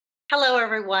Hello,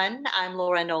 everyone. I'm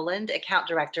Laura Noland, Account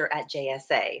Director at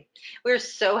JSA. We're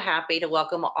so happy to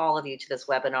welcome all of you to this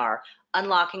webinar,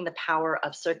 Unlocking the Power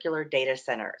of Circular Data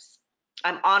Centers.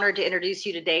 I'm honored to introduce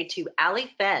you today to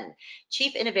Fenn,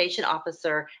 Chief Innovation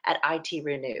Officer at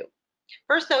ITRenew.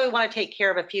 First, though, we want to take care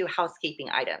of a few housekeeping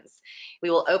items. We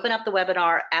will open up the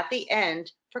webinar at the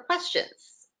end for questions.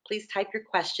 Please type your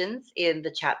questions in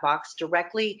the chat box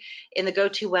directly in the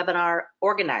GoToWebinar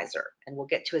organizer, and we'll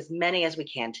get to as many as we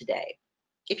can today.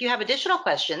 If you have additional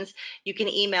questions, you can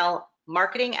email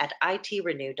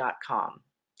marketing@itrenew.com.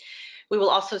 We will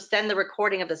also send the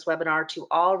recording of this webinar to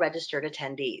all registered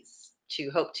attendees to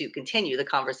hope to continue the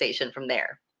conversation from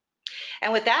there.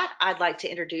 And with that, I'd like to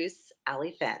introduce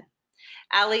Fenn.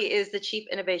 Ali is the Chief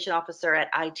Innovation Officer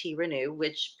at ITRenew,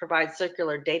 which provides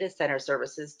circular data center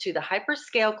services to the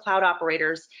hyperscale cloud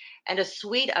operators and a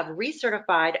suite of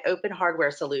recertified open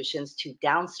hardware solutions to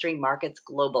downstream markets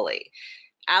globally.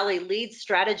 Ali leads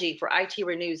strategy for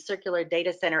ITRenew's circular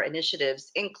data center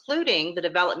initiatives, including the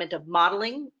development of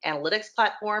modeling, analytics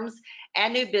platforms,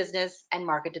 and new business and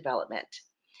market development.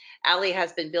 Ali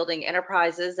has been building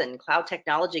enterprises and cloud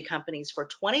technology companies for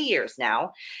 20 years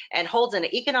now and holds an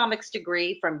economics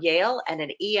degree from Yale and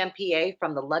an EMPA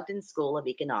from the London School of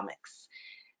Economics.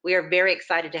 We are very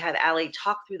excited to have Ali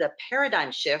talk through the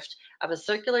paradigm shift of a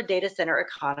circular data center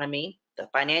economy, the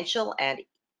financial and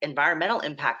environmental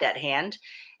impact at hand,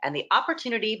 and the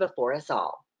opportunity before us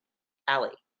all. Ali.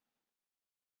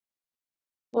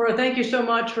 Laura, thank you so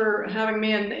much for having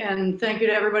me, and thank you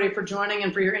to everybody for joining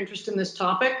and for your interest in this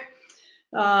topic.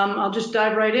 I'll just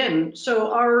dive right in.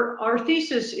 So our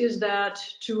thesis is that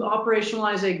to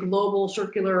operationalize a global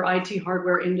circular IT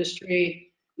hardware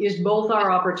industry is both our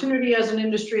opportunity as an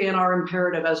industry and our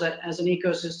imperative as an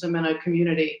ecosystem and a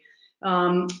community.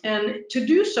 And to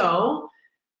do so,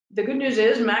 the good news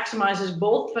is maximizes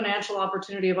both financial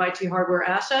opportunity of IT hardware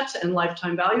assets and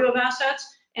lifetime value of assets,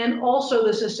 and also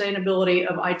the sustainability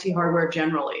of IT hardware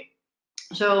generally.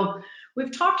 So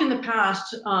we've talked in the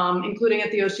past, including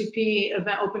at the OCP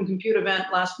event, Open Compute event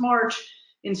last March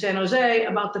in San Jose,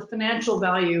 about the financial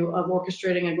value of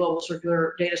orchestrating a global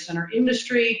circular data center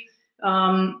industry.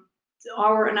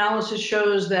 Our analysis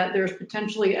shows that there's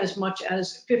potentially as much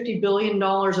as $50 billion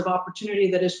of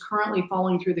opportunity that is currently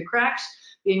falling through the cracks,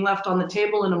 being left on the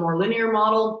table in a more linear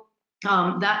model.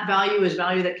 That value is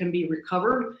value that can be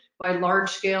recovered by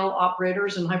large-scale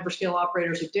operators and hyperscale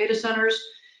operators of data centers.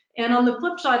 And on the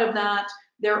flip side of that,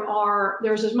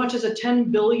 there's as much as a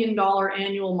 $10 billion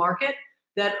annual market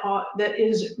that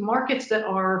is markets that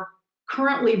are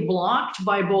currently blocked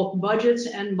by both budgets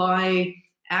and by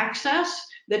access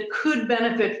that could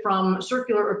benefit from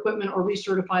circular equipment or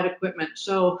recertified equipment.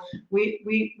 So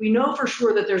we know for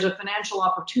sure that there's a financial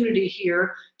opportunity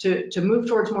here to move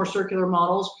towards more circular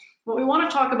models. What we want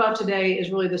to talk about today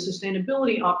is really the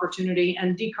sustainability opportunity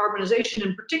and decarbonization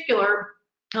in particular,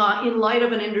 in light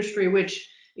of an industry which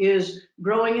is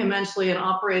growing immensely and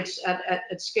operates at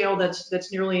scale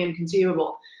that's nearly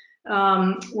inconceivable.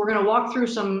 We're going to walk through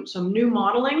some new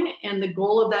modeling, and the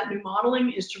goal of that new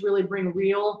modeling is to really bring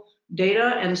real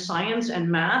data and science and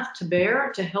math to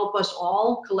bear to help us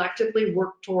all collectively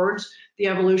work towards the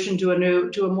evolution to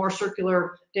a more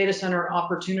circular data center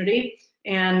opportunity.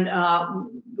 And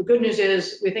the good news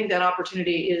is we think that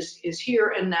opportunity is here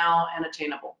and now and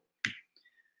attainable.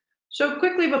 So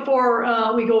quickly before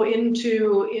we go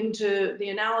into the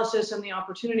analysis and the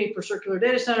opportunity for circular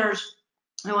data centers,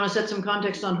 I want to set some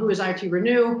context on who is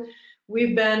ITRenew.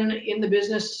 We've been in the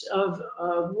business of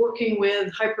working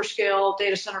with hyperscale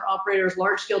data center operators,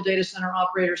 large-scale data center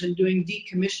operators, and doing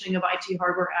decommissioning of IT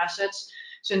hardware assets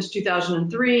since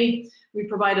 2003. We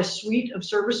provide a suite of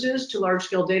services to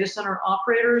large-scale data center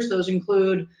operators. Those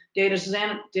include data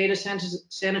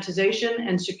sanitization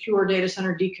and secure data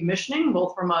center decommissioning,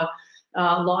 both from a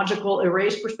logical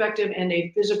erase perspective and a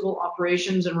physical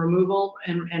operations and removal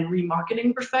and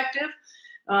remarketing perspective.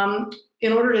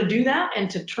 In order to do that and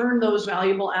to turn those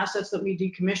valuable assets that we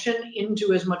decommission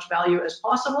into as much value as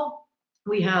possible,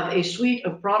 we have a suite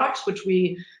of products which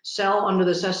we sell under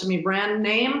the Sesame brand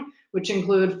name, which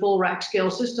include full rack scale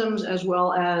systems as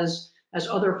well as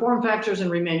other form factors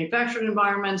and remanufactured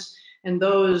environments, and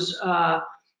those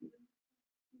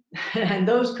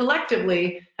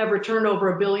collectively have returned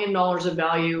over $1 billion of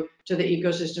value to the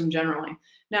ecosystem generally.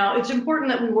 Now, it's important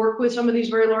that we work with some of these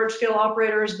very large scale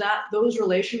operators, that those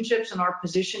relationships and our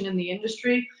position in the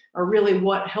industry are really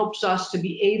what helps us to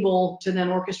be able to then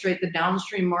orchestrate the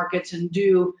downstream markets and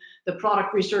do the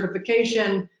product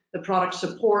recertification, the product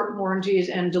support, warranties,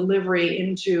 and delivery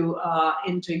into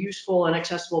useful and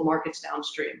accessible markets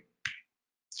downstream.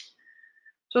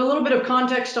 So a little bit of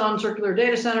context on circular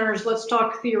data centers. Let's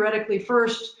talk theoretically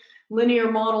first.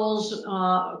 Linear models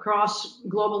across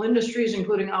global industries,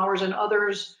 including ours and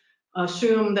others,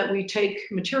 assume that we take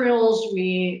materials,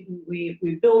 we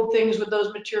build things with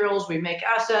those materials, we make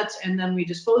assets, and then we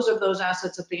dispose of those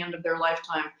assets at the end of their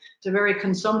lifetime. It's a very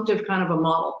consumptive kind of a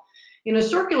model. In a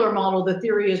circular model, the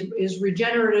theory is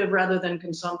regenerative rather than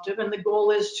consumptive, and the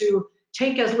goal is to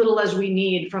take as little as we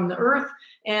need from the earth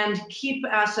and keep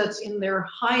assets in their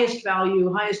highest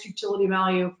value, highest utility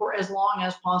value for as long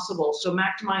as possible. So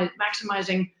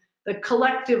maximizing the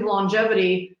collective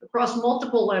longevity across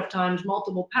multiple lifetimes,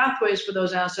 multiple pathways for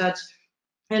those assets,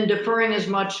 and deferring as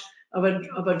much of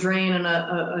a drain and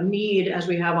a need as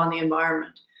we have on the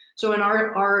environment. So in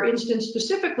our instance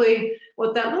specifically,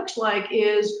 what that looks like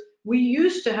is we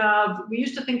used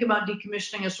to think about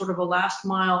decommissioning as sort of a last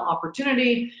mile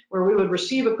opportunity where we would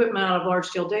receive equipment out of large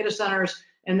scale data centers,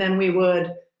 and then we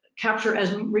would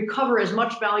recover as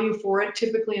much value for it,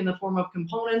 typically in the form of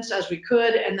components, as we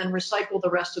could, and then recycle the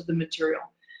rest of the material.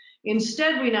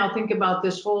 Instead, we now think about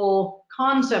this whole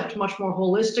concept much more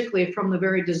holistically from the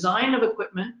very design of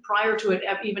equipment prior to it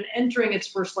even entering its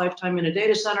first lifetime in a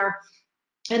data center.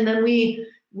 And then we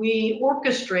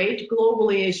orchestrate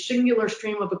globally a singular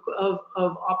stream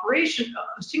of operation,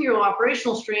 a singular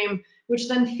operational stream, which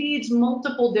then feeds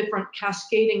multiple different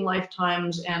cascading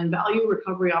lifetimes and value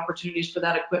recovery opportunities for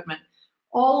that equipment,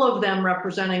 all of them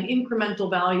representing incremental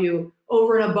value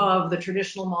over and above the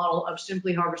traditional model of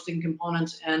simply harvesting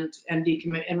components and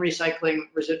recycling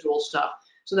residual stuff.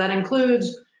 So that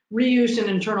includes reuse in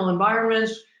internal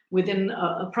environments within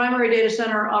a primary data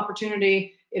center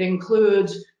opportunity. It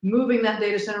includes moving that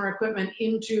data center equipment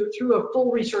through a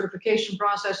full recertification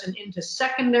process and into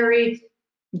secondary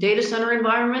data center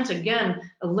environments, again,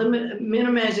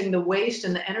 minimizing the waste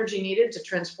and the energy needed to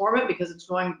transform it because it's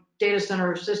going data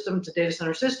center system to data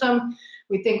center system.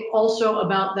 We think also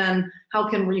about then how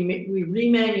can we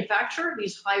remanufacture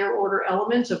these higher order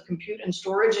elements of compute and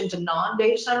storage into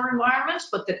non-data center environments,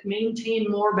 but that maintain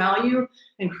more value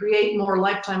and create more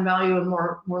lifetime value and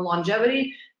more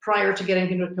longevity prior to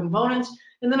getting into components.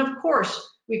 And then of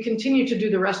course, we continue to do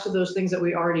the rest of those things that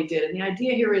we already did. And the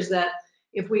idea here is that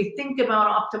if we think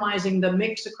about optimizing the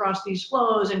mix across these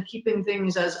flows and keeping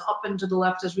things as up and to the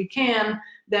left as we can,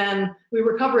 then we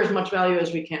recover as much value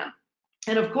as we can.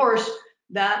 And of course,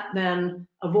 that then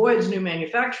avoids new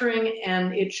manufacturing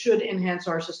and it should enhance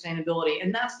our sustainability.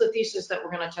 And that's the thesis that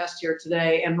we're going to test here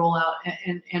today and roll out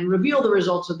and reveal the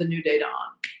results of the new data on.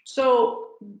 So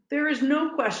there is no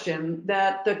question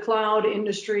that the cloud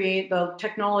industry, the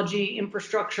technology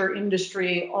infrastructure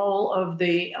industry, all of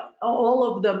the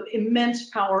immense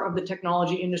power of the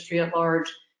technology industry at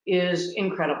large is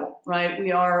incredible, right?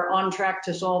 We are on track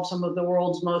to solve some of the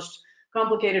world's most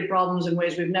complicated problems in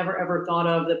ways we've never ever thought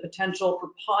of. The potential for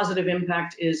positive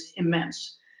impact is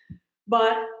immense.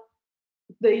 But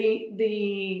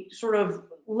the sort of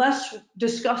less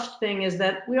discussed thing is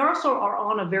that we also are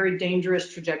on a very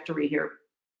dangerous trajectory here.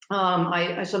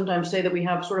 I sometimes say that we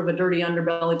have sort of a dirty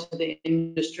underbelly to the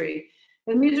industry.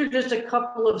 And these are just a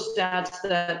couple of stats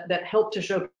that help to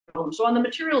show problems. So on the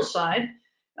materials side,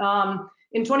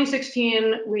 in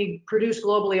 2016, we produced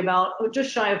globally about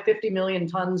just shy of 50 million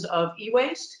tons of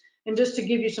e-waste. And just to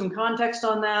give you some context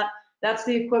on that, that's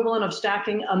the equivalent of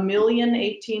stacking 1 million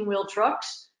 18-wheel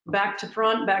trucks back to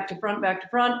front, back to front, back to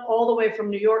front, all the way from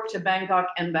New York to Bangkok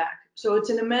and back. So it's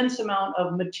an immense amount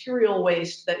of material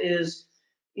waste that is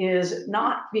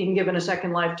not being given a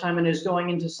second lifetime and is going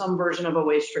into some version of a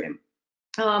waste stream.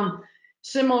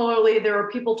 Similarly, there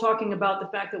are people talking about the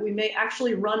fact that we may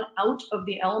actually run out of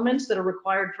the elements that are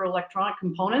required for electronic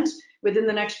components within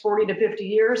the next 40 to 50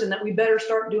 years, and that we better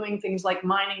start doing things like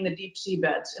mining the deep sea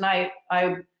beds. And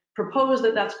I propose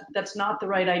that that's not the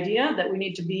right idea, that we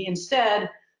need to be instead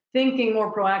thinking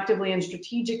more proactively and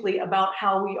strategically about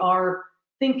how we are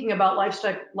thinking about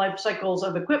life cycles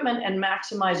of equipment and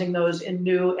maximizing those in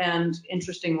new and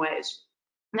interesting ways.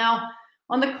 Now,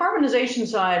 on the carbonization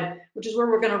side, which is where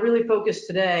we're going to really focus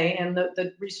today, and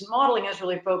the recent modeling has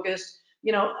really focused,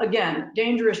 again,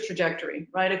 dangerous trajectory,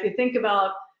 right? If you think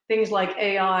about things like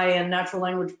AI and natural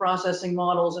language processing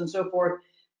models and so forth,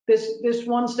 this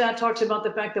one stat talks about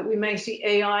the fact that we may see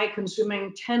AI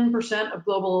consuming 10% of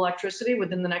global electricity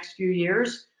within the next few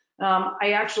years.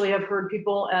 I actually have heard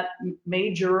people at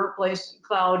major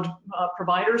cloud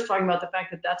providers talking about the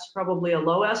fact that that's probably a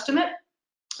low estimate.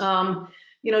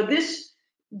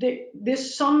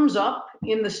 This sums up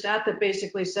in the stat that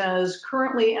basically says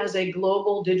currently as a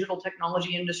global digital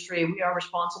technology industry, we are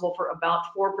responsible for about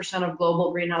 4% of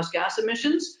global greenhouse gas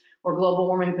emissions or global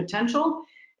warming potential.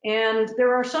 And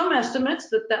there are some estimates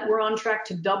that we're on track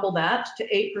to double that to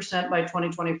 8% by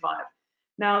 2025.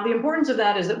 Now, the importance of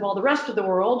that is that while the rest of the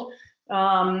world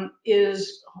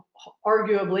is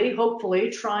arguably, hopefully,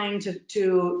 trying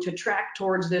to track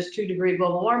towards this 2-degree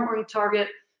global warming target,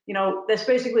 this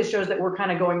basically shows that we're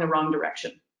kind of going the wrong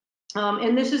direction.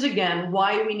 And this is, again,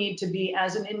 why we need to be,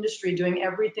 as an industry, doing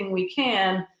everything we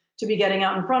can to be getting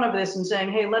out in front of this and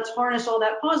saying, hey, let's harness all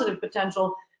that positive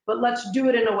potential, but let's do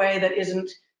it in a way that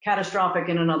isn't catastrophic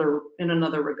in another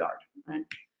regard, right?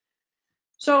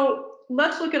 So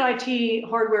let's look at IT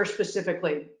hardware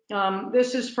specifically.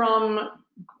 This is from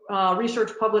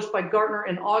research published by Gartner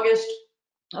in August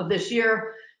of this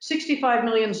year. 65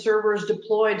 million servers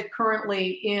deployed currently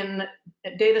in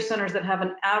data centers that have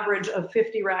an average of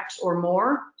 50 racks or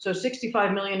more, so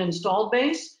 65 million installed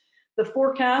base. The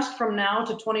forecast from now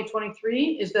to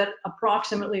 2023 is that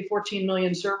approximately 14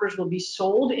 million servers will be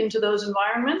sold into those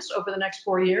environments over the next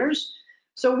 4 years.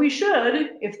 So we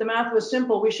should, if the math was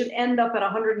simple, we should end up at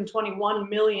 121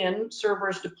 million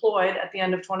servers deployed at the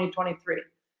end of 2023.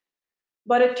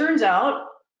 But it turns out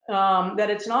that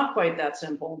it's not quite that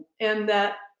simple, and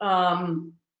that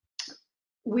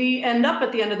we end up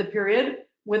at the end of the period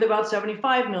with about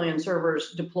 75 million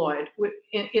servers deployed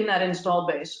in that installed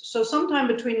base. So sometime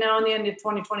between now and the end of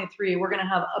 2023, we're going to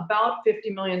have about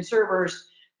 50 million servers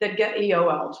that get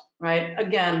EOL'd, right?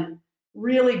 Again,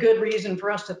 really good reason for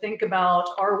us to think about,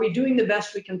 are we doing the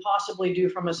best we can possibly do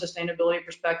from a sustainability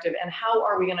perspective, and how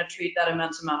are we going to treat that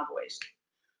immense amount of waste?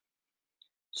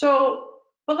 So,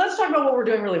 but let's talk about what we're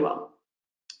doing really well.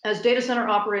 As data center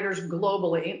operators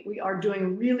globally, we are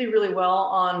doing really, really well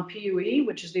on PUE,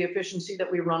 which is the efficiency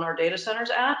that we run our data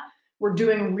centers at. We're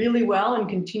doing really well and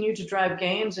continue to drive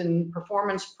gains in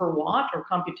performance per watt or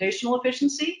computational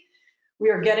efficiency. We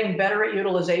are getting better at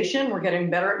utilization. We're getting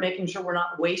better at making sure we're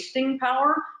not wasting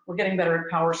power. We're getting better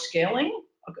at power scaling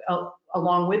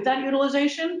along with that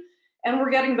utilization. And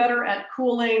we're getting better at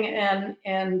cooling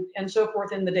and so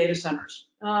forth in the data centers.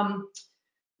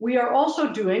 We are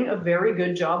also doing a very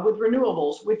good job with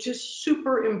renewables, which is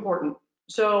super important.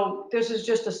 So this is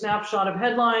just a snapshot of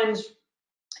headlines.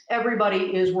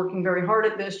 Everybody is working very hard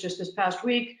at this. Just this past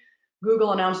week,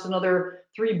 Google announced another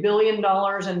 $3 billion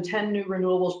and 10 new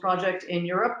renewables projects in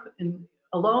Europe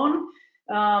alone.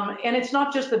 And it's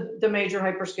not just the major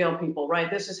hyperscale people,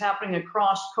 right? This is happening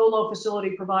across colo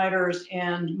facility providers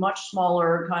and much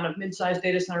smaller kind of mid-sized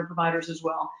data center providers as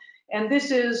well. And this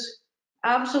is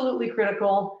absolutely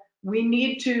critical. We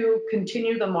need to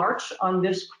continue the march on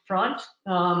this front.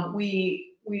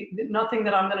 Nothing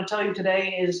that I'm going to tell you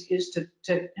today is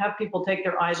to have people take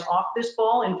their eyes off this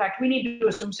ball. In fact, we need to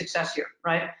assume success here,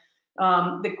 right?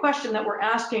 The question that we're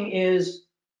asking is,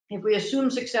 if we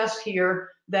assume success here,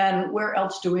 then where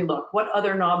else do we look? What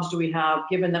other knobs do we have,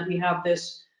 given that we have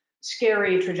this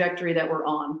scary trajectory that we're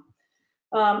on?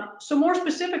 So more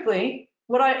specifically,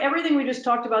 everything we just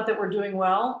talked about that we're doing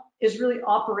well is really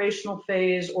operational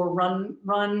phase or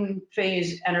run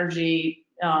phase energy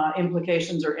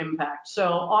implications or impact. So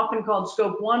often called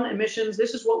scope 1 emissions.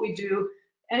 This is what we do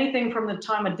anything from the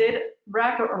time a data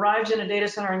rack arrives in a data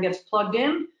center and gets plugged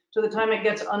in to the time it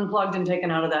gets unplugged and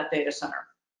taken out of that data center.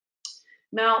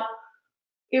 Now,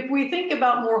 if we think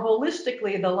about more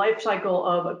holistically the life cycle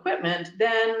of equipment,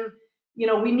 then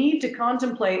we need to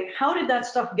contemplate, how did that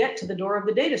stuff get to the door of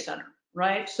the data center,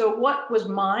 right? So what was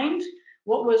mined?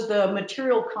 What was the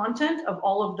material content of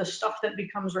all of the stuff that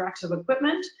becomes racks of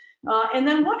equipment? And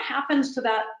then what happens to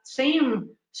that same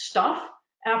stuff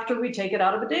after we take it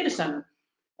out of a data center?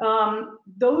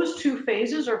 Those two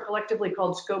phases are collectively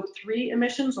called scope 3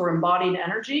 emissions or embodied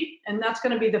energy, and that's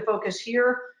going to be the focus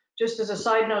here. Just as a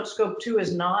side note, scope 2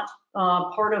 is not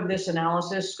part of this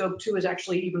analysis. Scope 2 is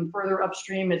actually even further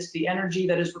upstream. It's the energy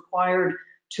that is required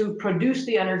to produce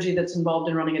the energy that's involved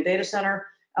in running a data center,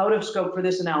 out of scope for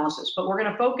this analysis. But we're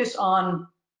going to focus on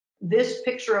this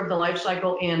picture of the life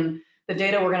cycle in the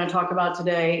data we're going to talk about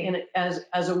today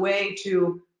as a way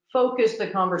to focus the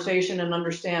conversation and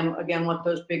understand, again, what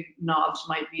those big knobs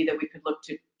might be that we could look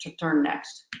to turn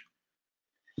next.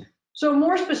 So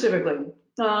more specifically,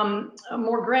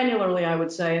 more granularly, I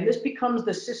would say, and this becomes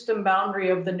the system boundary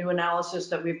of the new analysis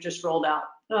that we've just rolled out.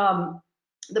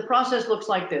 The process looks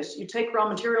like this. You take raw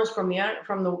materials from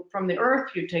the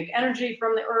earth, you take energy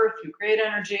from the earth, you create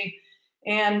energy,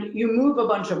 and you move a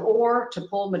bunch of ore to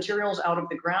pull materials out of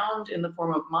the ground in the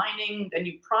form of mining. Then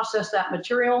you process that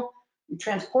material, you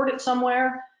transport it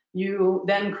somewhere, you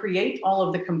then create all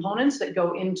of the components that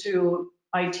go into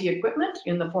IT equipment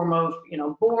in the form of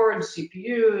boards,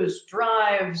 CPUs,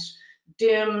 drives,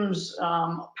 DIMMs,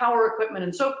 power equipment,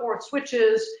 and so forth,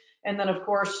 switches, and then of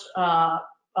course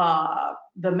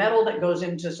the metal that goes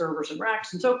into servers and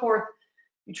racks and so forth.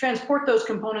 You transport those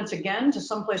components again to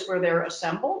someplace where they're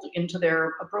assembled into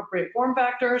their appropriate form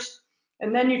factors,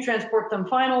 and then you transport them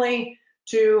finally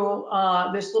to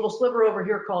this little sliver over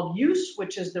here called use,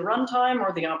 which is the runtime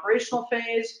or the operational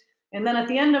phase. And then at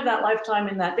the end of that lifetime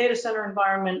in that data center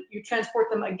environment, you transport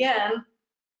them again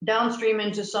downstream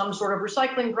into some sort of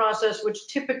recycling process, which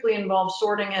typically involves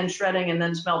sorting and shredding and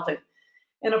then smelting.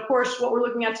 And of course, what we're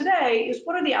looking at today is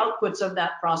what are the outputs of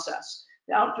that process?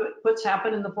 The outputs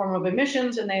happen in the form of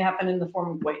emissions, and they happen in the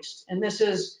form of waste. And this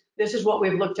is what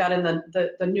we've looked at in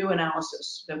the new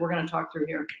analysis that we're going to talk through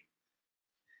here.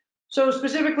 So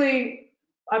specifically,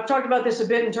 I've talked about this a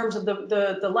bit in terms of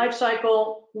the life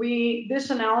cycle.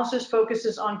 This analysis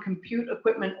focuses on compute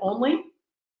equipment only.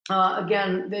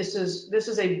 Again, this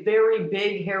is a very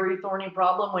big, hairy, thorny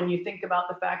problem when you think about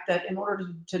the fact that in order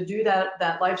to do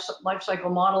that life cycle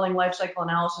modeling, life cycle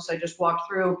analysis I just walked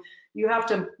through, you have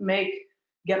to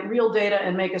get real data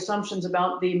and make assumptions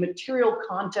about the material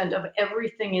content of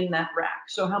everything in that rack.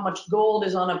 So how much gold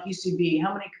is on a PCB,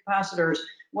 how many capacitors,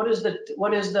 what is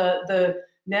the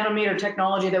nanometer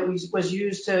technology that was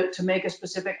used to make a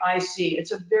specific IC.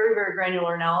 It's a very, very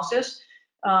granular analysis.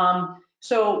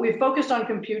 So we've focused on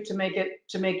compute to make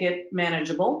it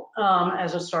manageable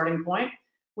as a starting point.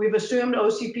 We've assumed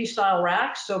OCP style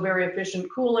racks, so very efficient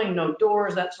cooling, no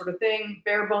doors, that sort of thing.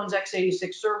 Bare bones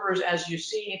x86 servers, as you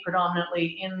see,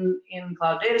 predominantly in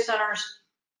cloud data centers.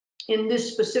 In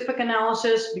this specific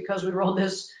analysis, because we rolled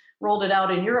it out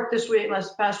in Europe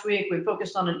last past week, we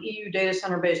focused on an EU data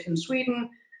center based in Sweden.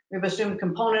 We've assumed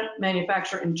component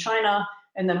manufacture in China,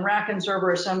 and then rack and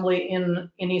server assembly in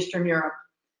Eastern Europe.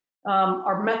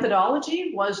 Our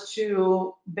methodology was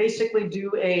to basically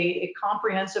do a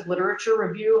comprehensive literature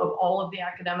review of all of the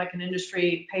academic and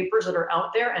industry papers that are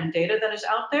out there and data that is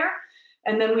out there.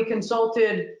 And then we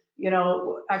consulted,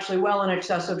 actually well in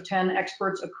excess of 10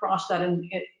 experts across that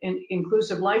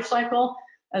inclusive life cycle,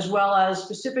 as well as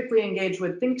specifically engaged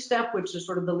with ThinkStep, which is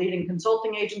sort of the leading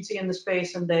consulting agency in the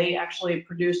space, and they actually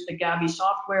produced the Gabi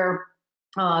software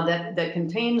that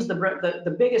contains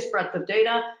the biggest breadth of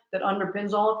data that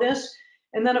underpins all of this.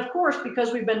 And then, of course,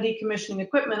 because we've been decommissioning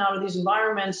equipment out of these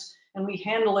environments and we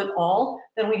handle it all,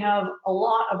 then we have a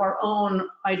lot of our own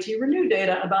ITRenew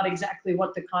data about exactly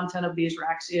what the content of these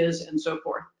racks is and so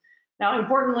forth. Now,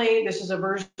 importantly, this is a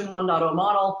version 1.0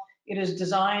 model. It is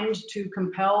designed to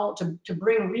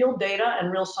bring real data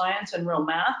and real science and real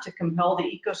math to compel the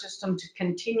ecosystem to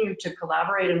continue to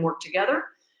collaborate and work together.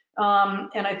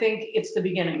 And I think it's the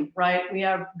beginning, right? We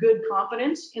have good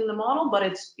confidence in the model, but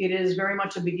it is very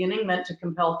much a beginning meant to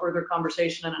compel further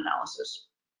conversation and analysis.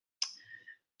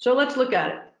 So let's look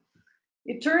at it.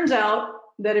 It turns out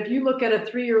that if you look at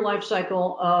a 3-year life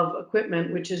cycle of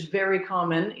equipment, which is very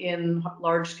common in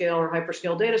large scale or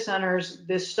hyperscale data centers,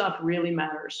 this stuff really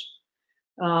matters.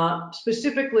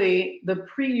 Specifically, the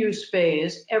pre-use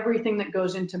phase, everything that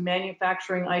goes into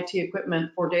manufacturing IT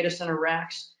equipment for data center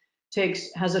racks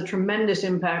has a tremendous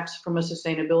impact from a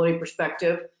sustainability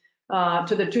perspective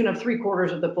to the tune of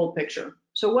 3/4 of the full picture.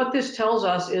 So what this tells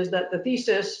us is that the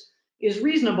thesis is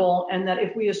reasonable, and that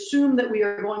if we assume that we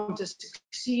are going to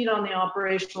succeed on the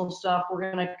operational stuff, we're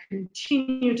going to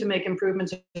continue to make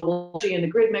improvements in the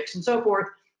grid mix and so forth,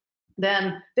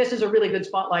 then this is a really good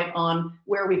spotlight on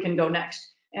where we can go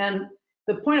next. And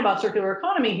the point about circular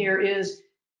economy here is,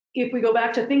 if we go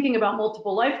back to thinking about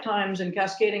multiple lifetimes and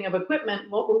cascading of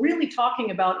equipment, what we're really talking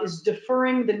about is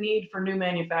deferring the need for new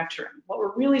manufacturing. What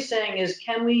we're really saying is,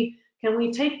 can we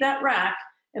take that rack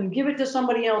and give it to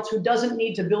somebody else who doesn't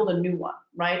need to build a new one,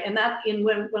 right? And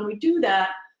when we do that,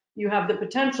 you have the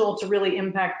potential to really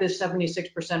impact this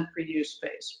 76% pre-use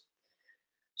phase.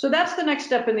 So that's the next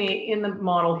step in the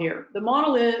model here.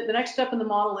 The next step in the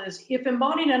model is, if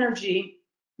embodied energy,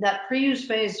 that pre-use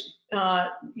phase,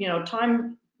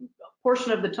 time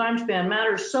portion of the time span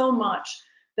matters so much,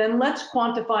 then let's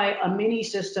quantify a mini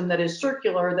system that is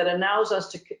circular, that allows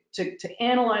us to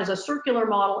analyze a circular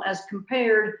model as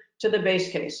compared to the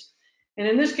base case. And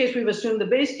in this case, we've assumed the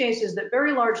base case is that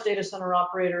very large data center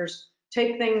operators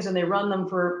take things and they run them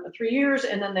for 3 years,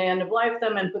 and then they end of life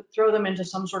them and throw them into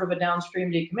some sort of a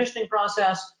downstream decommissioning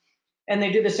process, and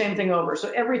they do the same thing over.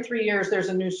 So every 3 years, there's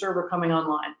a new server coming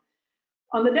online.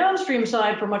 On the downstream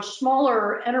side, for much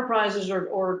smaller enterprises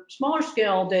or smaller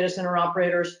scale data center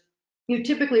operators, you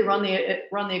typically run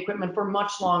the equipment for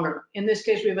much longer. In this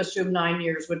case, we've assumed 9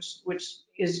 years, which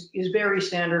is very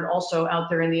standard also out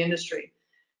there in the industry.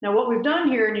 Now, what we've done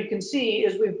here, and you can see,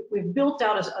 is we've built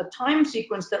out a time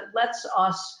sequence that lets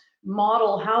us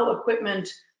model how equipment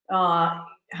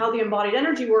how the embodied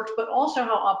energy works, but also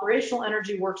how operational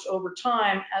energy works over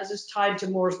time as is tied to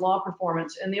Moore's law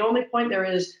performance. And the only point there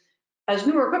is, as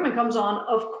newer equipment comes on,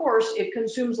 of course, it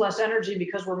consumes less energy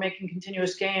because we're making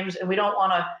continuous gains, and we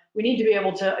need to be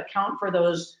able to account for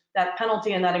that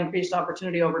penalty and that increased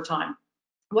opportunity over time.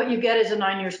 What you get is a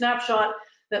 9-year snapshot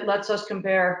that lets us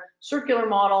compare circular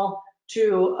model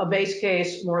to a base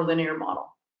case, more linear model.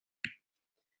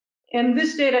 And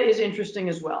this data is interesting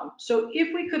as well. So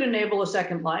if we could enable a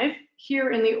second life,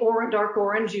 here in the dark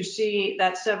orange, you see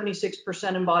that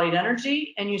 76% embodied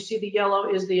energy, and you see the yellow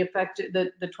is the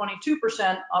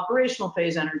 22% operational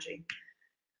phase energy.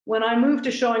 When I move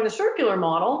to showing the circular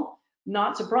model,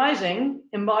 not surprising,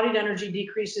 embodied energy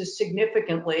decreases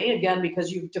significantly, again,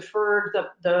 because you've deferred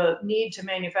the need to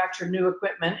manufacture new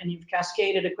equipment and you've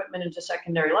cascaded equipment into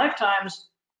secondary lifetimes.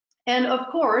 And of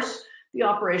course, the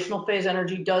operational phase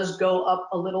energy does go up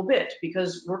a little bit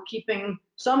because we're keeping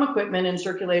some equipment in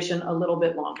circulation a little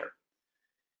bit longer.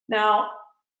 Now,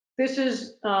 this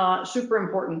is super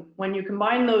important. When you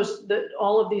combine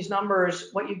all of these numbers,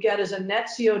 what you get is a net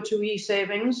CO2e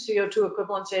savings, CO2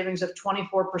 equivalent savings of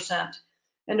 24%.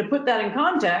 And to put that in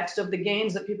context of the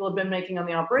gains that people have been making on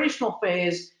the operational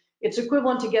phase, it's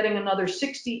equivalent to getting another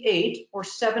 68 or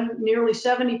nearly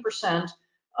 70%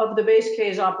 of the base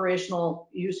case operational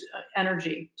use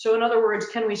energy. So in other words,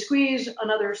 can we squeeze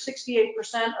another 68%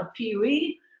 of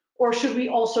PUE, or should we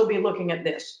also be looking at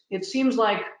this? It seems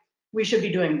like we should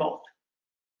be doing both.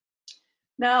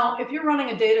 Now, if you're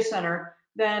running a data center,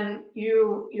 then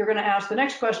you're going to ask the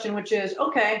next question, which is,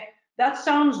 okay, that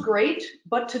sounds great,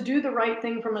 but to do the right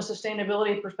thing from a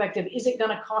sustainability perspective, is it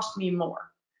going to cost me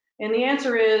more? And the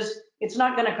answer is, it's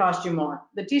not going to cost you more.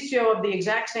 The TCO of the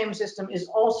exact same system is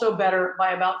also better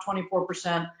by about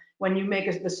 24% when you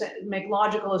make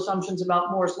logical assumptions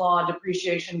about Moore's law,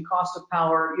 depreciation, cost of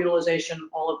power, utilization,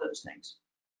 all of those things.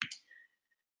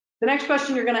 The next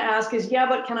question you're going to ask is, yeah,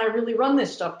 but can I really run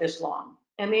this stuff this long?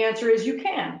 And the answer is you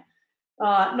can.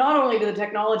 Not only do the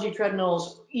technology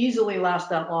treadmills easily last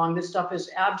that long, this stuff is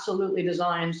absolutely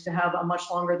designed to have a much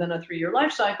longer than a 3-year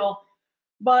life cycle.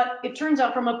 But it turns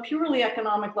out from a purely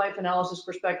economic life analysis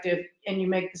perspective, and you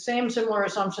make the same similar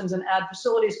assumptions and add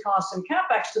facilities costs and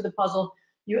CapEx to the puzzle,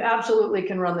 you absolutely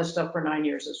can run this stuff for 9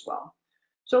 years as well.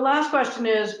 So last question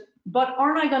is, but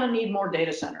aren't I going to need more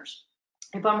data centers?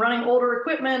 If I'm running older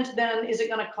equipment, then is it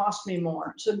going to cost me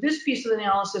more? So this piece of the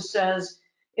analysis says,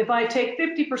 if I take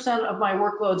 50% of my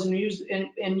workloads and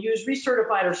use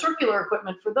recertified or circular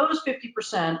equipment for those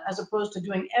 50%, as opposed to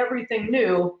doing everything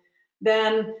new,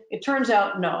 then it turns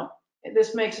out no.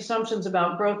 This makes assumptions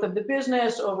about growth of the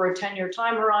business over a 10-year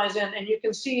time horizon, and you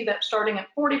can see that starting at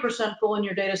 40% full in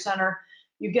your data center,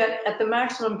 you get at the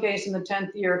maximum case in the 10th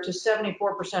year to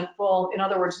 74% full, in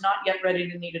other words, not yet ready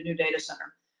to need a new data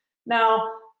center.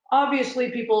 Now, obviously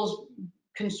people's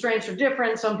constraints are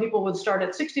different. Some people would start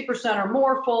at 60% or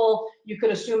more full. You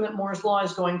could assume that Moore's law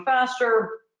is going faster.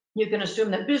 You can assume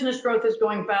that business growth is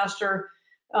going faster.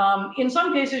 In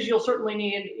some cases, you'll certainly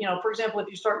need, for example, if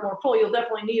you start more full, you'll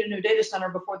definitely need a new data center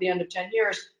before the end of 10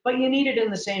 years, but you need it in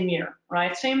the same year,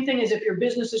 right? Same thing as if your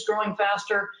business is growing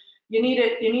faster, you need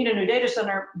a new data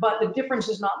center, but the difference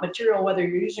is not material whether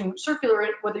you're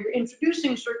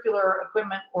introducing circular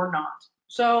equipment or not.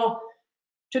 So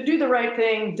to do the right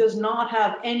thing does not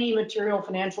have any material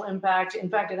financial impact. In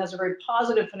fact, it has a very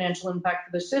positive financial impact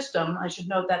for the system. I should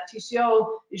note that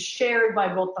TCO is shared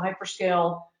by both the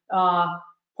hyperscale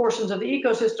portions of the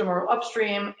ecosystem or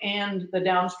upstream and the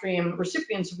downstream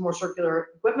recipients of more circular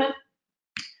equipment.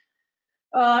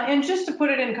 And just to put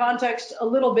it in context a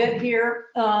little bit here,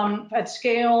 at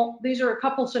scale, these are a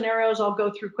couple scenarios I'll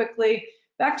go through quickly.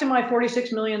 Back to my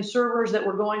 46 million servers that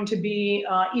were going to be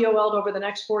EOL'd over the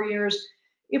next 4 years.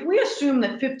 If we assume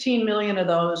that 15 million of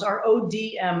those are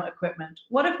ODM equipment,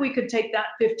 what if we could take that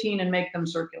 15 and make them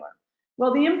circular?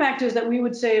 Well, the impact is that we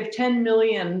would save 10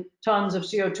 million tons of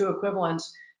CO2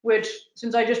 equivalents, which,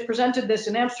 since I just presented this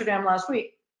in Amsterdam last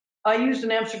week, I used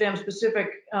an Amsterdam specific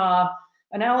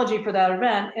analogy for that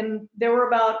event, and there were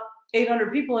about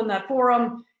 800 people in that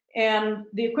forum, and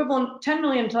the equivalent 10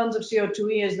 million tons of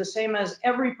CO2e is the same as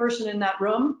every person in that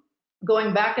room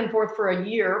going back and forth for a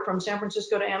year from San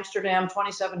Francisco to Amsterdam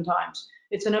 27 times.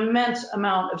 It's an immense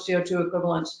amount of CO2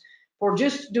 equivalents for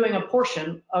just doing a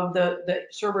portion of the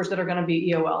servers that are going to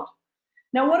be EOL'd.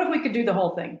 Now, what if we could do the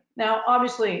whole thing? Now,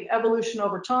 obviously, evolution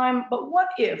over time, but what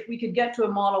if we could get to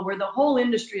a model where the whole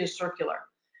industry is circular?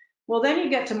 Well, then you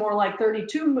get to more like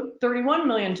 31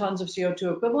 million tons of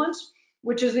CO2 equivalents,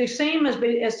 which is the same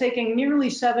as taking nearly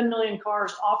 7 million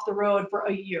cars off the road for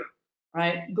a year,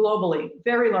 right? Globally,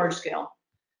 very large scale.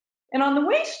 And on the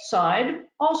waste side,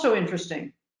 also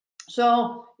interesting.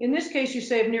 So in this case, you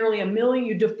save nearly a million,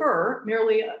 you defer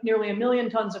nearly a million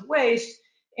tons of waste.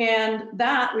 And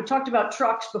that, we talked about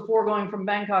trucks before going from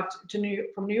Bangkok to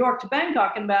from New York to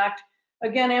Bangkok and back.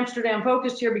 Again, Amsterdam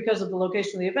focused here because of the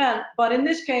location of the event. But in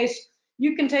this case,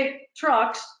 you can take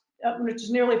trucks, which is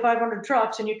nearly 500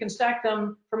 trucks, and you can stack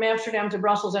them from Amsterdam to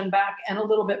Brussels and back and a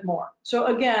little bit more. So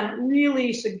again,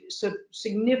 really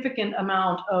significant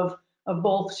amount of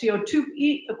both CO2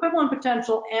 equivalent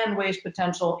potential and waste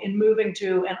potential in moving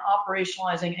to and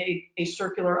operationalizing a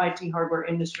circular IT hardware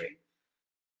industry.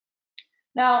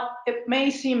 Now, it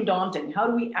may seem daunting. How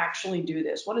do we actually do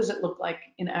this? What does it look like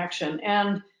in action?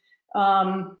 And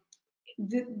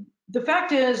the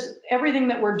fact is, everything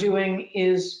that we're doing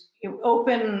is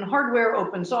open hardware,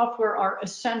 open software are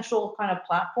essential kind of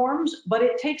platforms, but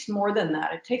it takes more than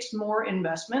that. It takes more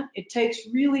investment. It takes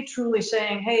really truly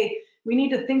saying, hey, we need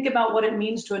to think about what it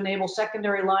means to enable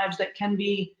secondary lives that can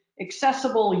be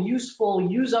accessible, useful,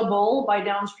 usable by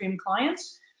downstream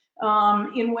clients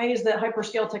in ways that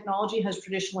hyperscale technology has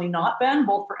traditionally not been,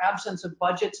 both for absence of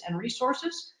budgets and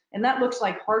resources. And that looks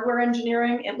like hardware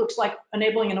engineering. It looks like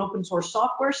enabling an open source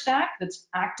software stack that's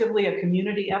actively a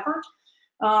community effort.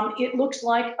 It looks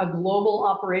like a global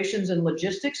operations and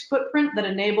logistics footprint that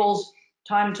enables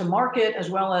time to market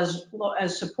as well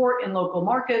as support in local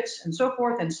markets and so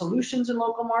forth, and solutions in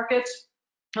local markets.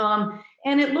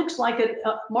 And it looks like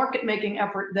a market making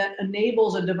effort that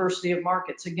enables a diversity of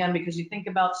markets. Again, because you think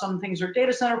about some things are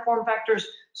data center form factors,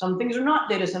 some things are not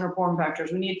data center form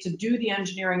factors. We need to do the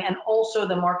engineering and also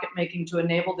the market making to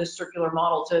enable this circular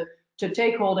model to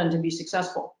take hold and to be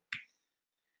successful.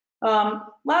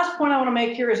 Last point I want to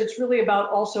make here is it's really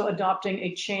about also adopting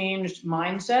a changed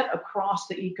mindset across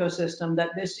the ecosystem,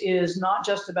 that this is not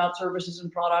just about services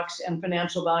and products and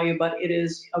financial value, but it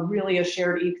is really a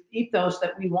shared ethos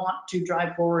that we want to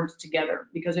drive forward together,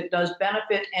 because it does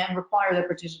benefit and require the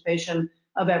participation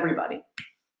of everybody.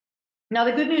 Now,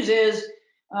 the good news is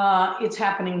it's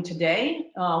happening today.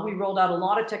 We rolled out a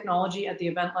lot of technology at the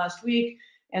event last week,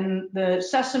 and the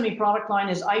Sesame product line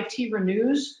is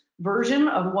ITRenew's version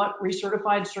of what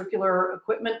recertified circular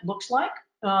equipment looks like.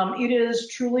 It is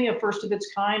truly a first of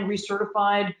its kind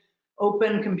recertified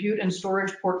open compute and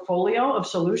storage portfolio of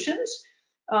solutions.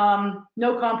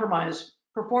 No compromise,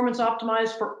 performance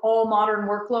optimized for all modern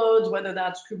workloads, whether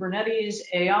that's Kubernetes,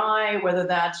 AI, whether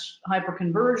that's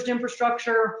hyper-converged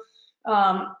infrastructure,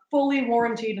 fully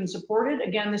warranted and supported.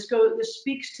 Again, this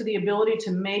speaks to the ability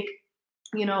to make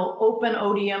open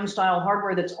ODM style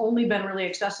hardware that's only been really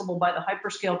accessible by the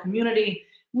hyperscale community,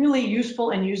 really useful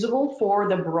and usable for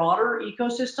the broader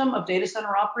ecosystem of data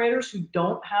center operators who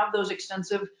don't have those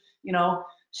extensive,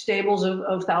 stables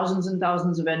of thousands and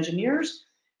thousands of engineers.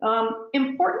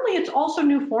 Importantly, it's also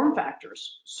new form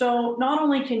factors. So not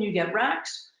only can you get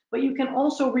racks, but you can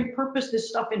also repurpose this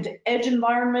stuff into edge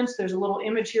environments. There's a little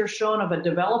image here shown of a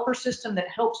developer system that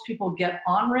helps people get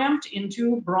on-ramped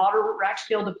into broader rack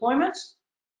scale deployments.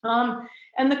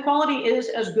 And the quality is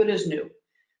as good as new.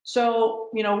 So,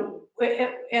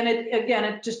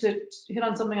 just to hit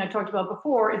on something I talked about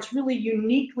before, it's really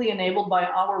uniquely enabled by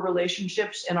our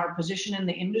relationships and our position in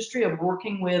the industry of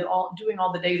working with doing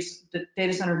all the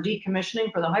data center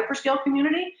decommissioning for the hyperscale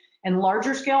community and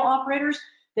larger scale operators,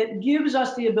 that gives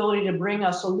us the ability to bring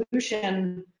a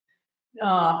solution,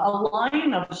 a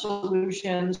line of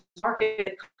solutions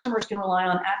market customers can rely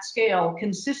on at scale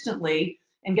consistently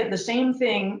and get the same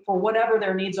thing for whatever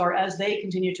their needs are as they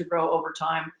continue to grow over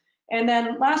time. And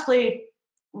then lastly,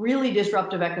 really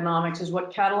disruptive economics is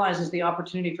what catalyzes the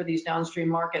opportunity for these downstream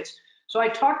markets. So I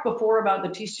talked before about the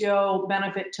TCO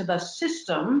benefit to the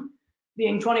system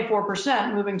being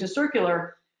 24% moving to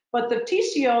circular, but the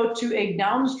TCO to a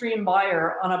downstream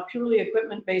buyer on a purely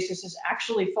equipment basis is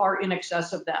actually far in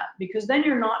excess of that, because then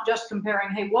you're not just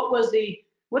comparing, hey, what's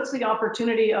the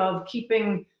opportunity of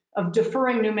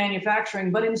deferring new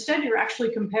manufacturing, but instead you're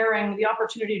actually comparing the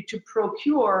opportunity to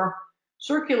procure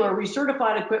circular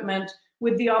recertified equipment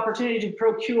with the opportunity to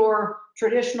procure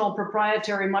traditional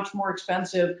proprietary, much more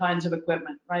expensive kinds of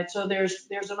equipment, right? So there's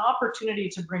an opportunity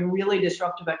to bring really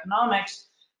disruptive economics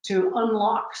to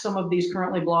unlock some of these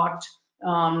currently blocked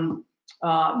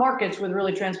markets with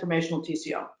really transformational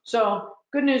TCO. So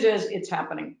good news is it's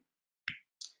happening.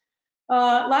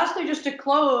 Lastly, just to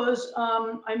close,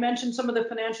 I mentioned some of the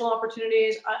financial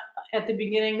opportunities at the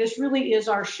beginning. This really is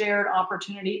our shared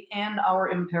opportunity and our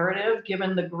imperative,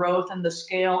 given the growth and the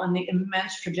scale and the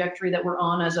immense trajectory that we're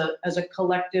on as a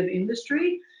collective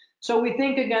industry. So we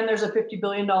think, again, there's a $50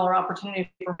 billion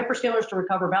opportunity for hyperscalers to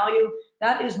recover value.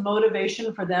 That is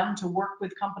motivation for them to work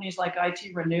with companies like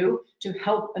ITRenew to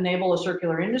help enable a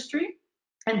circular industry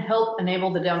and help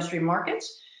enable the downstream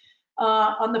markets.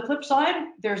 On the flip side,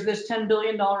 there's this $10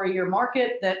 billion a year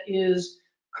market that is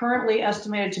currently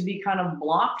estimated to be kind of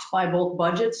blocked by both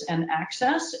budgets and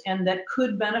access, and that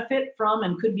could benefit from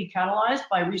and could be catalyzed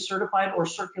by recertified or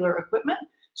circular equipment.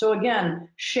 So again,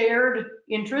 shared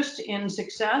interest in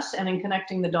success and in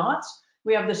connecting the dots.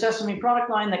 We have the Sesame product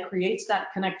line that creates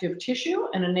that connective tissue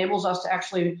and enables us to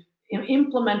actually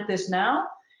implement this now.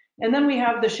 And then we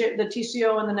have the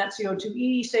TCO and the net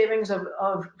CO2e savings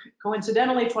of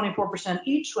coincidentally 24%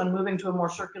 each when moving to a more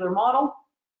circular model.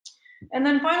 And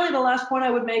then finally, the last point I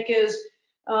would make is,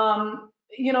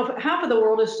 half of the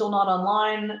world is still not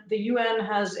online. The UN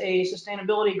has a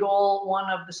sustainability goal, one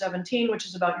of the 17, which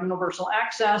is about universal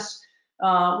access,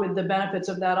 with the benefits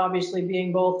of that obviously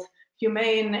being both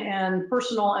humane and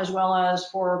personal, as well as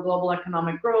for global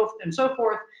economic growth and so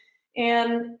forth.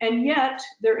 And yet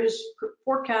there is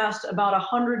forecast about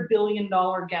 $100 billion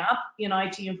gap in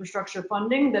IT infrastructure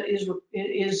funding that is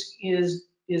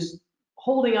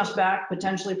holding us back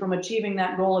potentially from achieving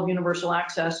that goal of universal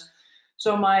access.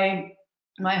 So my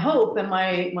hope and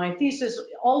my thesis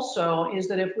also is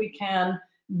that if we can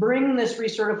bring this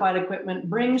recertified equipment,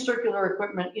 bring circular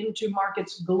equipment into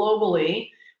markets globally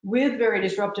with very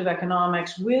disruptive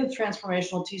economics, with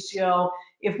transformational TCO,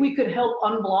 if we could help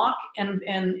unblock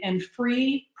and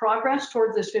free progress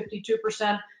towards this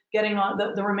 52% getting on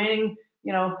the remaining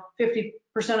 50%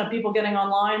 of people getting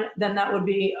online, then that would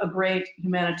be a great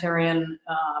humanitarian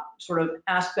sort of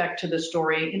aspect to the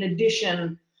story, in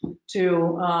addition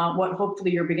to what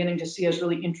hopefully you're beginning to see as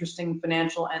really interesting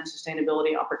financial and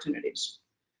sustainability opportunities.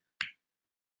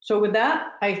 So with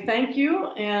that, I thank you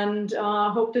and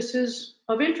hope this is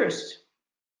of interest.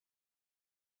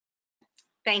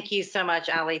 Thank you so much,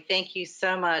 Ali. Thank you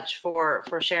so much for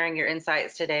sharing your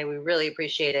insights today. We really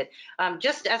appreciate it.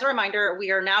 Just as a reminder, we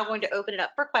are now going to open it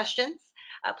up for questions.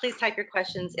 Please type your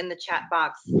questions in the chat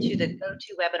box to the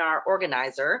GoToWebinar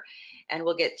organizer, and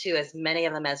we'll get to as many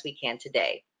of them as we can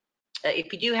today.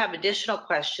 If you do have additional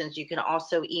questions, you can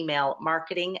also email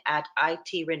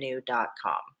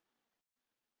marketing@ITRenew.com.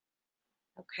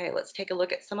 Okay, let's take a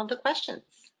look at some of the questions.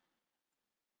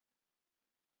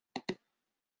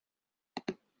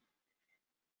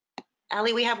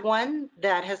 Ali, we have one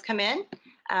that has come in.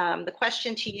 The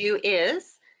question to you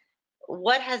is,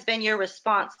 what has been your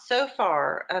response so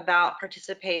far about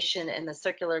participation in the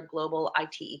circular global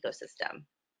IT ecosystem?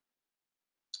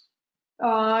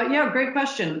 Yeah, great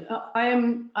question.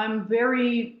 I'm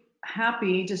very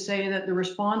happy to say that the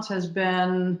response has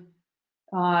been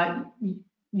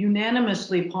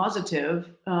unanimously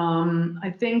positive.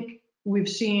 I think we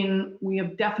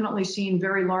have definitely seen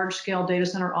very large scale data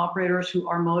center operators who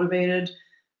are motivated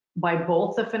by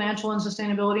both the financial and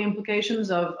sustainability implications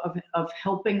of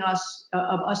helping us,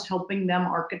 helping them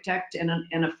architect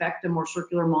and affect a more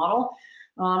circular model.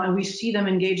 And we see them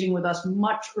engaging with us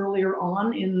much earlier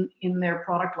on in their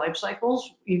product life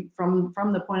cycles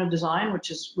from the point of design, which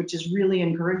is really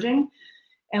encouraging.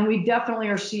 And we definitely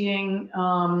are seeing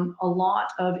a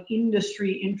lot of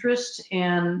industry interest,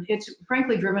 and it's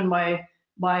frankly driven by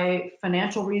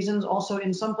financial reasons, also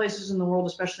in some places in the world,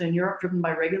 especially in Europe, driven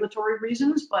by regulatory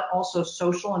reasons, but also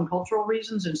social and cultural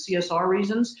reasons and CSR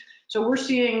reasons. So we're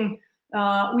seeing,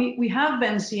 we have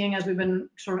been seeing, as we've been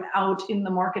sort of out in the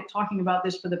market talking about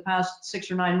this for the past 6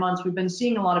 or 9 months, we've been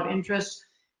seeing a lot of interest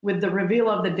with the reveal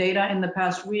of the data in the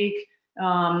past week.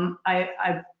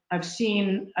 I've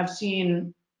seen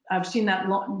that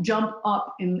jump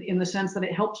up in the sense that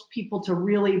it helps people to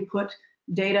really put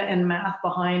data and math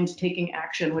behind taking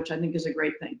action, which I think is a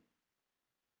great thing.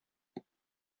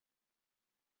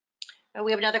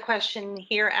 We have another question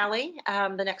here, Ali.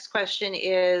 The next question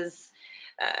is,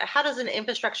 how does an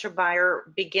infrastructure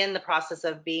buyer begin the process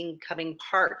of becoming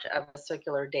part of a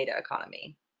circular data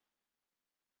economy?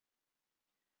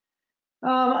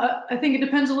 I think it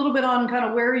depends a little bit on kind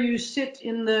of where you sit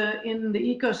in the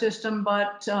ecosystem,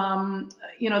 but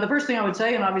the first thing I would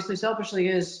say, and obviously selfishly,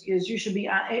 is you should be,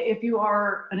 if you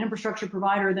are an infrastructure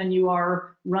provider, then you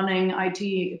are running IT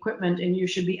equipment, and you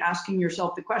should be asking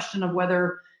yourself the question of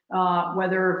whether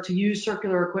to use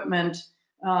circular equipment,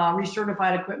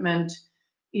 recertified equipment,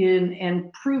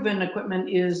 and proven equipment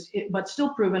but still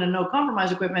proven and no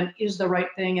compromise equipment is the right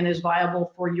thing and is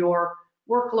viable for your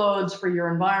workloads, for your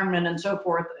environment, and so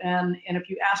forth. And if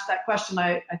you ask that question,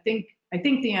 I think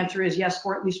the answer is yes,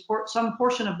 for at least some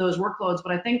portion of those workloads.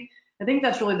 But I think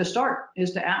that's really the start,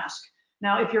 is to ask.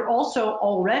 Now, if you're also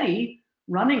already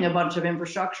running a bunch of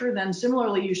infrastructure, then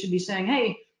similarly you should be saying,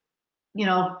 hey,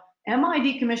 am I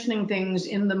decommissioning things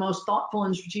in the most thoughtful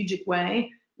and strategic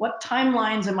way? what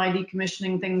timelines am I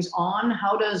decommissioning things on?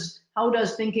 How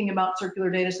does thinking about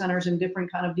circular data centers and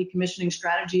different kind of decommissioning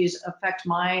strategies affect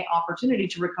my opportunity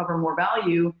to recover more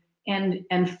value and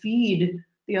feed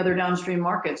the other downstream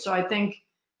markets? So I think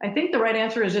the right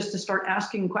answer is just to start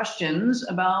asking questions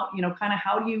about, kind of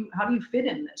how do you fit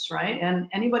in this, right? And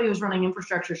anybody who's running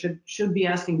infrastructure should be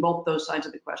asking both those sides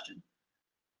of the question.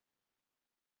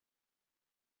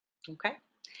 Okay.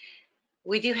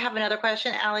 We do have another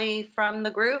question, Ali, from the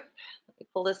group. Let me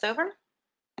pull this over.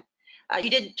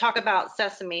 You did talk about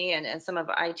Sesame and some of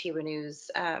ITRenew's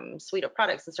suite of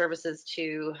products and services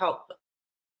to help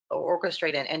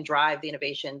orchestrate and drive the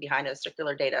innovation behind a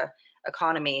circular data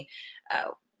economy.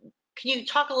 Can you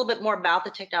talk a little bit more about the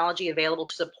technology available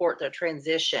to support the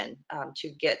transition to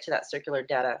get to that circular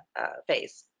data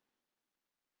phase?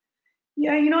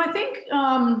 Yeah,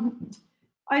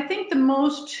 I think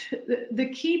the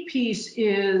key piece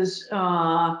is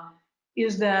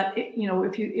that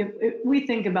if we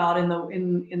think about in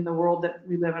the world that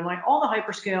we live in, like all the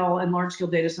hyperscale and large scale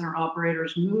data center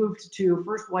operators moved to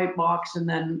first white box and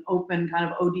then open kind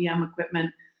of ODM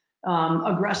equipment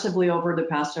aggressively over the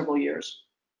past several years.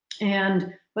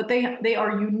 But they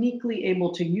are uniquely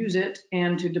able to use it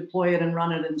and to deploy it and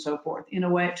run it and so forth in a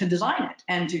way, to design it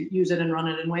and to use it and run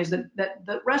it in ways that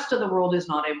the rest of the world is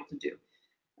not able to do.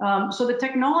 So the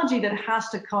technology that has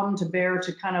to come to bear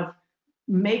to kind of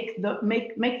make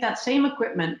that same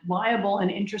equipment viable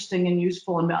and interesting and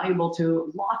useful and valuable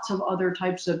to lots of other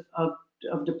types of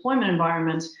deployment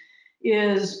environments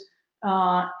is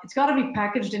it's got to be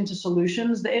packaged into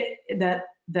solutions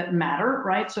that matter,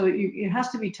 right? So it has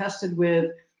to be tested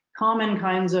with common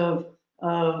kinds of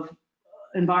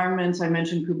environments. I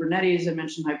mentioned Kubernetes, I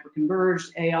mentioned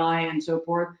hyperconverged, AI, and so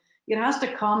forth. It has to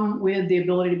come with the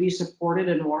ability to be supported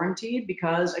and warranted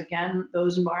because, again,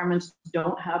 those environments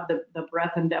don't have the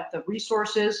breadth and depth of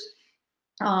resources.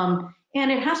 And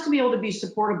it has to be able to be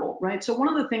supportable, right? So one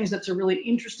of the things that's a really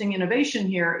interesting innovation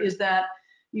here is that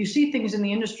you see things in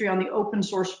the industry on the open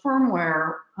source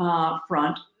firmware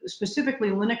front,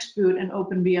 specifically Linux boot and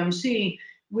OpenBMC,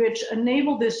 which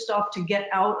enable this stuff to get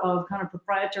out of kind of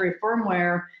proprietary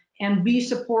firmware and be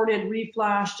supported,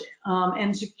 reflashed,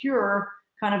 and secure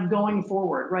kind of going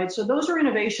forward, right? So those are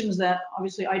innovations that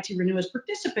obviously ITRenew is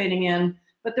participating in,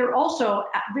 but they're also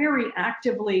very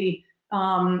actively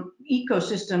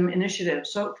ecosystem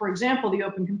initiatives. So for example, the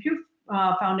Open Compute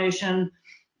Foundation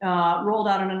rolled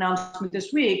out an announcement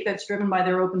this week that's driven by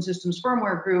their Open Systems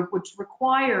Firmware group, which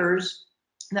requires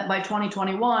that by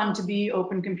 2021 to be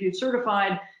Open Compute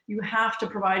certified, you have to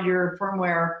provide your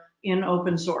firmware in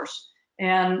open source.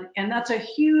 And that's a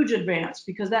huge advance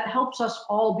because that helps us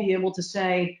all be able to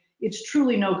say it's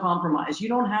truly no compromise. You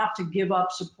don't have to give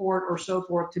up support or so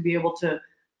forth to be able to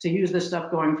use this stuff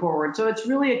going forward. So it's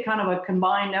really a kind of a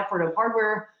combined effort of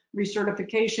hardware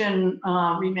recertification,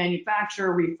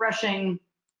 remanufacture, refreshing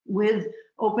with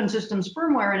open systems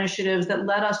firmware initiatives that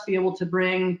let us be able to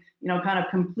bring, kind of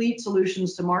complete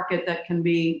solutions to market that can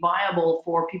be viable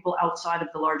for people outside of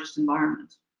the largest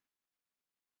environments.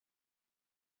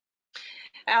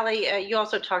 Ali, you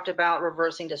also talked about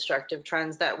reversing destructive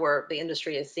trends that the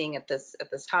industry is seeing at this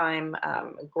time.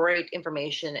 Great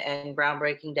information and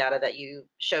groundbreaking data that you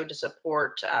showed to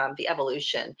support the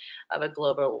evolution of a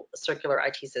global circular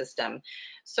IT system.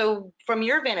 So from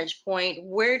your vantage point,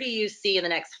 where do you see in the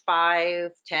next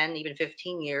 5, 10, even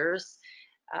 15 years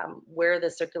where the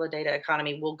circular data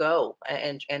economy will go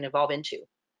and evolve into?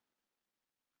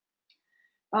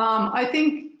 I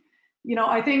think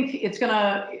it's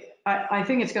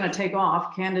going to take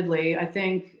off, candidly. I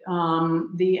think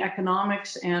the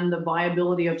economics and the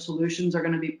viability of solutions are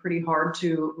going to be pretty hard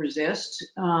to resist.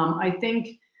 I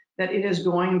think that it is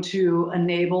going to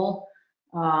enable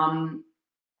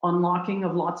unlocking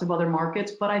of lots of other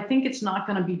markets, but I think it's not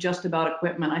going to be just about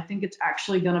equipment. I think it's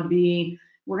actually going to be,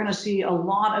 we're going to see a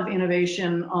lot of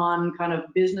innovation on kind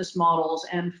of business models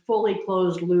and fully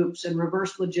closed loops and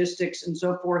reverse logistics and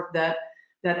so forth that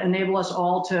enable us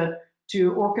all to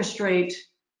orchestrate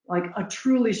like a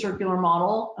truly circular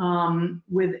model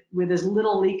with as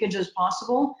little leakage as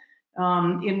possible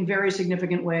in very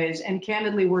significant ways. And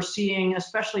candidly, we're seeing,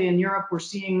 especially in Europe, we're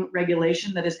seeing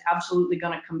regulation that is absolutely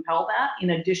going to compel that,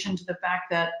 in addition to the fact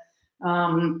that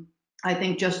I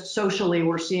think just socially,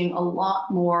 we're seeing a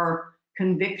lot more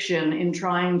conviction in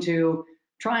trying to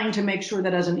make sure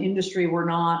that as an industry, we're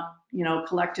not,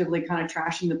 collectively kind of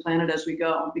trashing the planet as we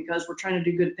go, because we're trying to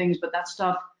do good things, but that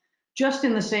stuff, just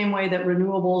in the same way that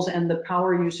renewables and the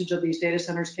power usage of these data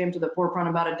centers came to the forefront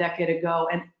about a decade ago,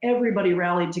 and everybody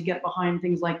rallied to get behind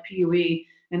things like PUE,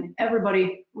 and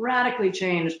everybody radically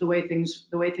changed the way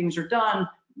things are done.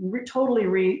 totally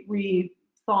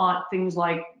rethought things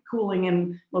like cooling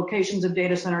in locations of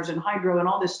data centers and hydro and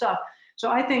all this stuff.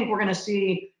 So I think we're going to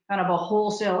see kind of a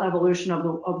wholesale evolution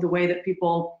of the way that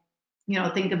people,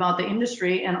 think about the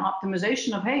industry, and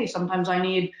optimization of, hey, sometimes I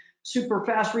need super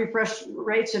fast refresh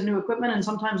rates of new equipment, and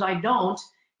sometimes I don't.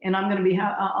 And I'm going to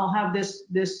I'll have this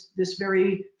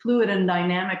very fluid and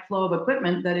dynamic flow of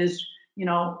equipment that is,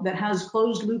 that has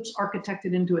closed loops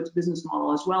architected into its business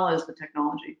model as well as the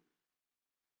technology.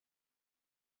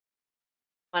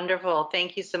 Wonderful.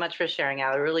 Thank you so much for sharing,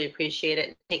 Al. I really appreciate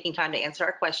it, taking time to answer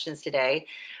our questions today.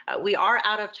 We are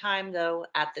out of time, though,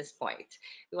 at this point.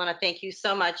 We want to thank you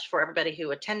so much for everybody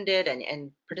who attended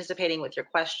and participating with your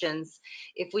questions.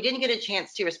 If we didn't get a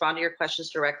chance to respond to your questions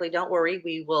directly, don't worry.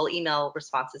 We will email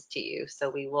responses to you. So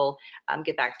we will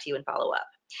get back to you and follow up.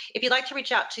 If you'd like to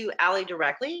reach out to Allie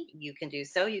directly, you can do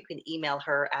so. You can email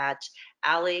her at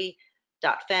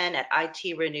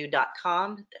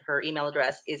Allie.Fenn@ITRenew.com. Her email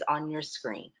address is on your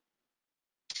screen.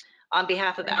 On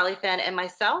behalf of Allie Fenn and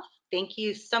myself, thank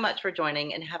you so much for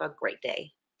joining, and have a great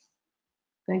day.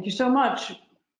 Thank you so much.